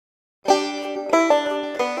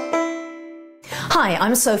Hi,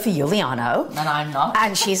 I'm Sophie Uliano. And I'm not.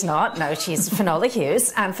 And she's not. No, she's Finola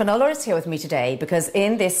Hughes. And Finola is here with me today because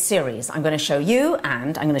in this series, I'm going to show you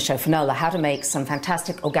and I'm going to show Finola how to make some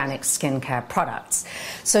fantastic organic skincare products.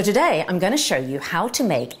 So today, I'm going to show you how to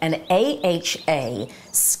make an AHA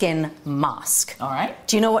skin mask. All right.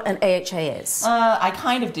 Do you know what an AHA is? I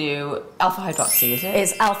kind of do. Alpha hydroxy, is it?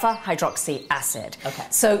 It's alpha hydroxy acid. Okay.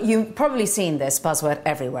 So you've probably seen this buzzword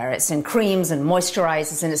everywhere. It's in creams and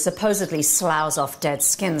moisturizers, and it supposedly sloughs off dead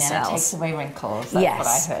skin cells. And it takes away wrinkles. That's what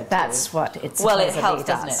I heard. That's what it's. Well, it helps,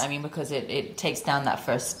 doesn't it? I mean, because it takes down that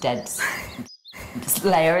first dead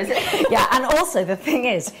layer, is it? Yeah, and also the thing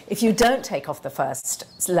is, if you don't take off the first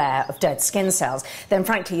layer of dead skin cells, then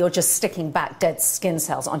frankly you're just sticking back dead skin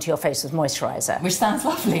cells onto your face with moisturizer. Which sounds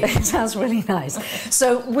lovely. It sounds really nice.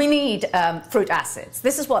 So we need fruit acids.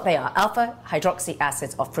 This is what they are, alpha hydroxy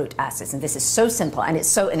acids or fruit acids, and this is so simple and it's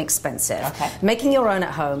so inexpensive. Okay. Making your own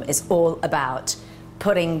at home is all about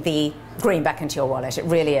putting the green back into your wallet. It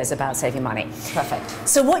really is about saving money. Perfect.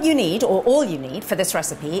 So what you need, or all you need for this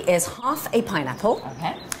recipe, is half a pineapple,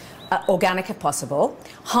 Okay. Organic if possible,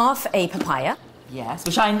 half a papaya. Yes,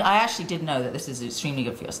 which I actually did know that this is extremely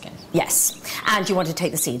good for your skin. Yes, and you want to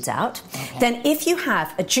take the seeds out. Okay. Then if you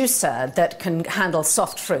have a juicer that can handle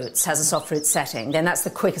soft fruits, has a soft fruit setting, then that's the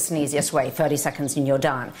quickest and easiest way, 30 seconds and you're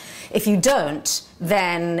done. If you don't,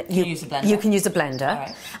 then you can use a blender. All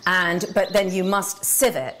right. But then you must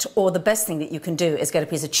sieve it, or the best thing that you can do is get a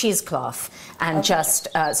piece of cheesecloth and just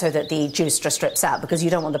so that the juice just drips out, because you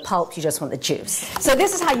don't want the pulp, you just want the juice. So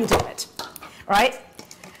this is how you do it, right?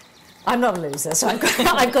 I'm not a loser, so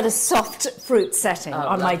I've got a soft fruit setting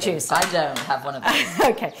on my juice. I don't have one of those.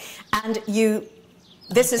 Okay, and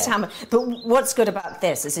this is how much, but what's good about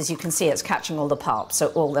this is, as you can see, it's catching all the pulp, so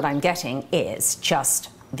all that I'm getting is just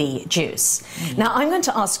the juice. Now, I'm going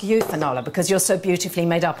to ask you, Finola, because you're so beautifully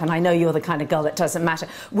made up, and I know you're the kind of girl that doesn't matter.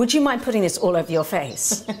 Would you mind putting this all over your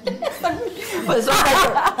face? Well, it's not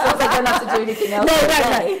like I don't have to do anything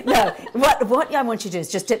else. No. What I want you to do is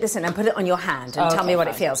just dip this in and put it on your hand and tell me what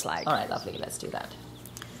it feels like. All right, lovely. Let's do that.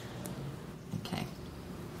 Okay.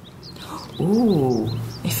 Ooh,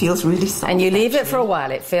 it feels really soft. And you leave it for a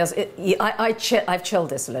while. It feels. I've chilled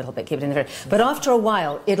this a little bit. Keep it in the fridge. But after a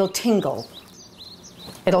while, it'll tingle.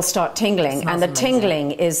 It'll start tingling, and the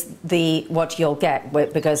tingling is what you'll get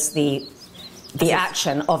because the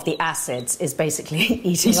action of the acids is basically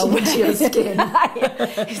eating away your skin.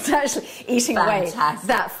 It's actually eating away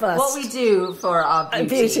that first. What we do for our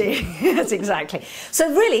beauty. Yes, exactly. So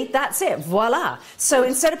really, that's it. Voila. So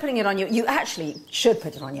instead of putting it on you actually should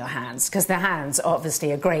put it on your hands, because the hands are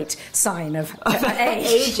obviously a great sign of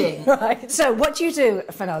aging. Right. So what you do,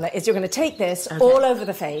 Finola, is you're going to take this all over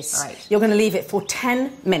the face. Right. You're going to leave it for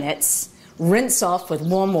 10 minutes. Rinse off with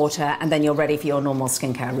warm water, and then you're ready for your normal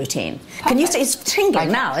skincare routine. Perfect. Can you see it's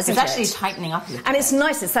tingling now, isn't it? It's actually tightening up a little and it's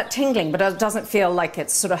nice, it's that tingling, but it doesn't feel like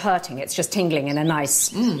it's sort of hurting. It's just tingling in a nice,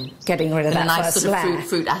 getting rid of that nice first sort of layer.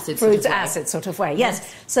 fruit acid sort of way.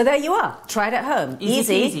 Yes. So there you are. Try it at home.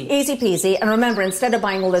 Easy peasy. And remember, instead of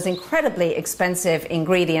buying all those incredibly expensive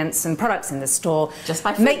ingredients and products in the store, just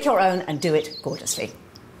buy make your own and do it gorgeously.